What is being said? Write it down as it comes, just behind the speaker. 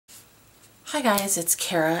Hi guys, it's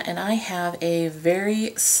Kara and I have a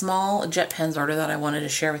very small Jetpens order that I wanted to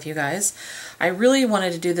share with you guys. I really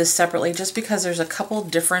wanted to do this separately just because there's a couple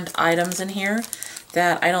different items in here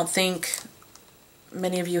that I don't think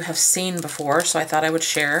many of you have seen before, so I thought I would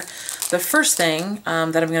share. The first thing that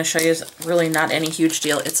I'm going to show you is really not any huge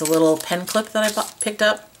deal. It's a little pen clip that I picked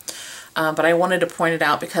up. But I wanted to point it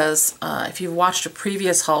out because if you've watched a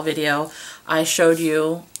previous haul video, I showed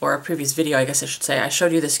you, or a previous video I guess I should say, I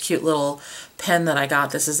showed you this cute little pen that I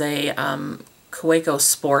got. This is a Kaweco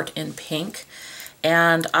Sport in pink,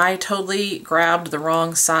 and I totally grabbed the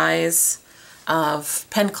wrong size of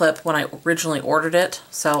pen clip when I originally ordered it,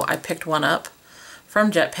 so I picked one up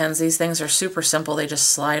from Jetpens. These things are super simple, they just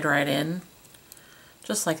slide right in,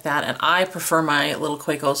 just like that, and I prefer my little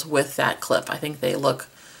Kawecos with that clip. I think they look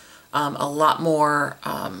a lot more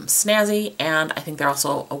snazzy, and I think they're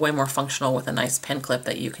also way more functional with a nice pen clip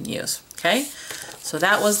that you can use. Okay, so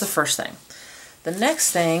that was the first thing. The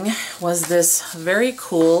next thing was this very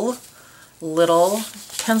cool little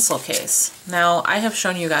pencil case. Now, I have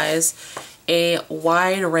shown you guys a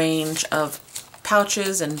wide range of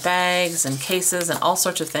pouches and bags and cases and all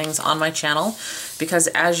sorts of things on my channel because,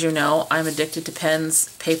 as you know, I'm addicted to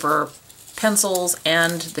pens, paper, pencils,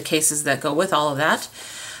 and the cases that go with all of that.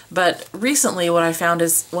 But recently what I found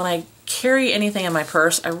is when I carry anything in my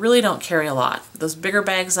purse, I really don't carry a lot. Those bigger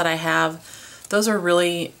bags that I have, those are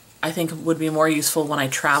really, I think, would be more useful when I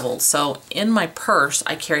travel. So in my purse,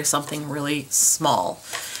 I carry something really small.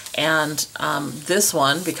 And this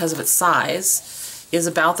one, because of its size, is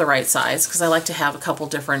about the right size because I like to have a couple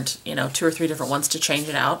different, 2 or 3 different ones to change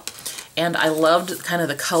it out. And I loved kind of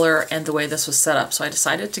the color and the way this was set up. So I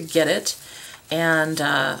decided to get it. And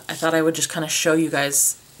I thought I would just kind of show you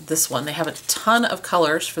guys this one. They have a ton of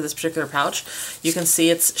colors for this particular pouch. You can see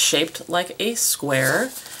it's shaped like a square.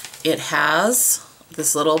 It has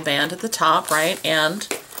this little band at the top, right? And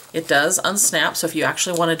it does unsnap, so if you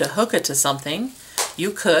actually wanted to hook it to something, you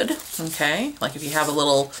could, okay? Like if you have a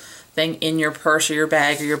little thing in your purse or your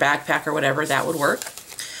bag or your backpack or whatever, that would work.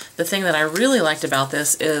 The thing that I really liked about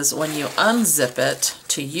this is when you unzip it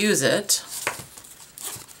to use it,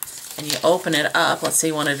 and you open it up, let's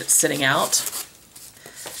see when it's sitting out,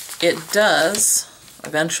 it does,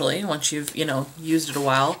 eventually, once you've, used it a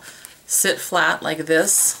while, sit flat like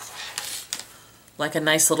this, like a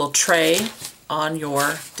nice little tray on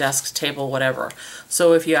your desk, table, whatever.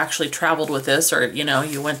 So if you actually traveled with this, or,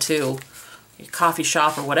 you went to a coffee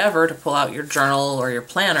shop or whatever to pull out your journal or your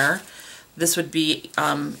planner, this would be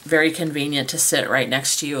very convenient to sit right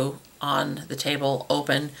next to you on the table,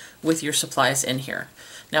 open, with your supplies in here.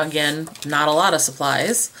 Now again, not a lot of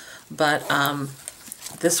supplies, but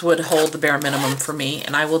this would hold the bare minimum for me,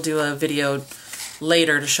 and I will do a video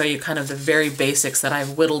later to show you kind of the very basics that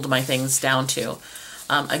I've whittled my things down to.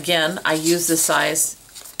 Again, I use this size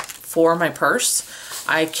for my purse.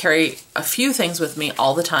 I carry a few things with me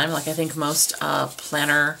all the time, like I think most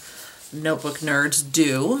planner notebook nerds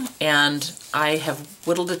do, and I have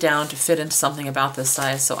whittled it down to fit into something about this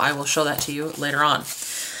size, so I will show that to you later on.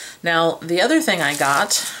 Now, the other thing I got,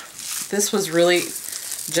 this was really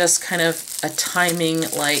just kind of a timing,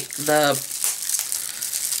 like the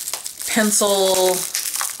pencil,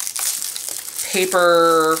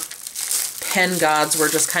 paper, pen gods were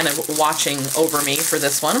just kind of watching over me for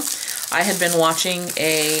this one. I had been watching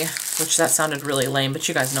which that sounded really lame, but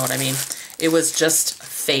you guys know what I mean. It was just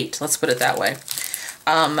fate, let's put it that way.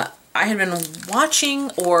 I had been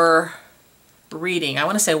watching or reading, I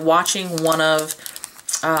want to say watching one of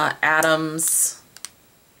Adam's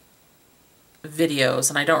videos,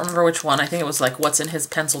 and I don't remember which one. I think it was like what's in his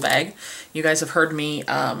pencil bag. You guys have heard me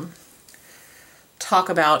talk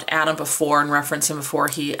about Adam before and reference him before.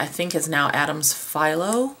 He, I think, is now Adam's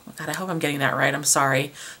Philo. God, I hope I'm getting that right. I'm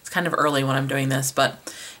sorry. It's kind of early when I'm doing this,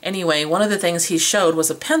 but anyway, one of the things he showed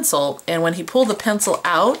was a pencil, and when he pulled the pencil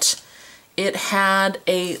out, it had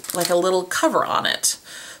like a little cover on it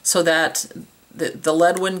so that the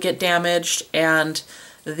lead wouldn't get damaged, and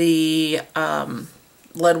the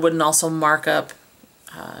lead wouldn't also mark up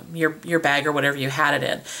your bag or whatever you had it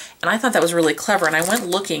in. And I thought that was really clever, and I went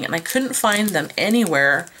looking and I couldn't find them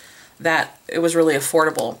anywhere that it was really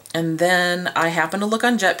affordable. And then I happened to look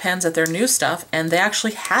on Jetpens at their new stuff, and they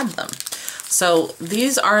actually had them. So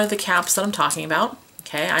these are the caps that I'm talking about.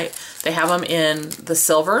 Okay, they have them in the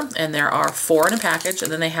silver, and there are 4 in a package,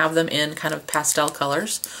 and then they have them in kind of pastel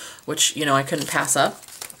colors, which, I couldn't pass up.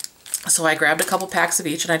 So I grabbed a couple packs of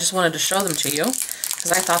each, and I just wanted to show them to you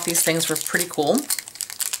because I thought these things were pretty cool.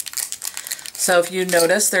 So if you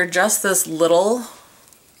notice, they're just this little,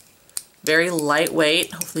 very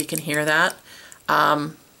lightweight, hopefully you can hear that,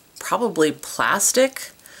 probably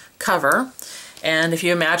plastic cover. And if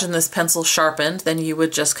you imagine this pencil sharpened, then you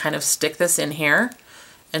would just kind of stick this in here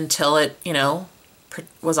until it, you know,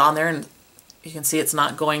 was on there, and you can see it's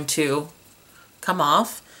not going to come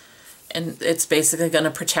off. And it's basically going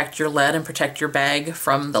to protect your lead and protect your bag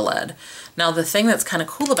from the lead. Now the thing that's kind of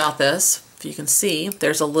cool about this, if you can see,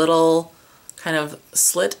 there's a little kind of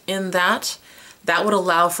slit in that. That would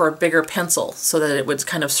allow for a bigger pencil so that it would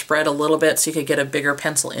kind of spread a little bit so you could get a bigger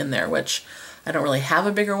pencil in there, which I don't really have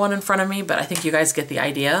a bigger one in front of me, but I think you guys get the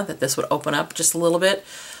idea that this would open up just a little bit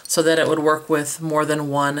so that it would work with more than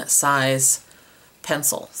one size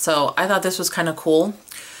pencil. So I thought this was kind of cool.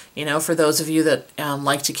 You know, for those of you that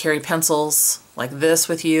like to carry pencils like this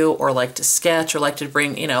with you, or like to sketch, or like to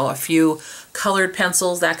bring, you know, a few colored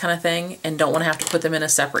pencils, that kind of thing, and don't want to have to put them in a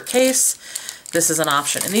separate case, this is an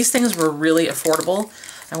option. And these things were really affordable.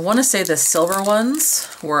 I want to say the silver ones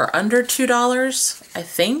were under $2, I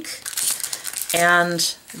think,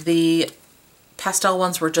 and the pastel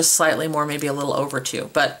ones were just slightly more, maybe a little over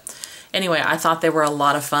 $2. But anyway, I thought they were a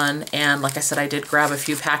lot of fun, and like I said, I did grab a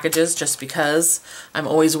few packages just because I'm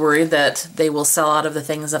always worried that they will sell out of the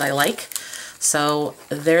things that I like. So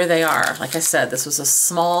there they are. Like I said, this was a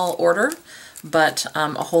small order, but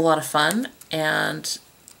a whole lot of fun and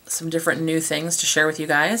some different new things to share with you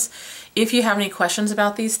guys. If you have any questions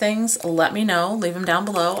about these things, let me know. Leave them down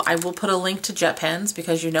below. I will put a link to Jetpens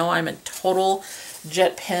because you know I'm a total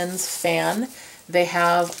Jetpens fan. They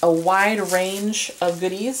have a wide range of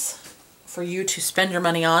goodies for you to spend your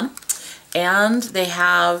money on, and they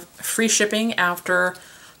have free shipping after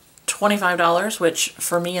 $25, which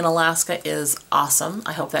for me in Alaska is awesome.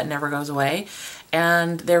 I hope that never goes away.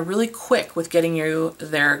 And they're really quick with getting you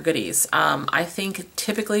their goodies. I think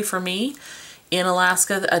typically for me in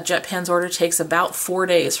Alaska, a Jetpens order takes about 4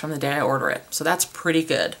 days from the day I order it. So that's pretty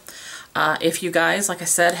good. If you guys, like I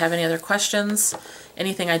said, have any other questions,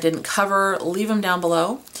 anything I didn't cover, leave them down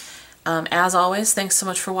below. As always, thanks so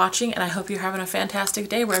much for watching, and I hope you're having a fantastic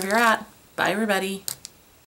day wherever you're at. Bye, everybody.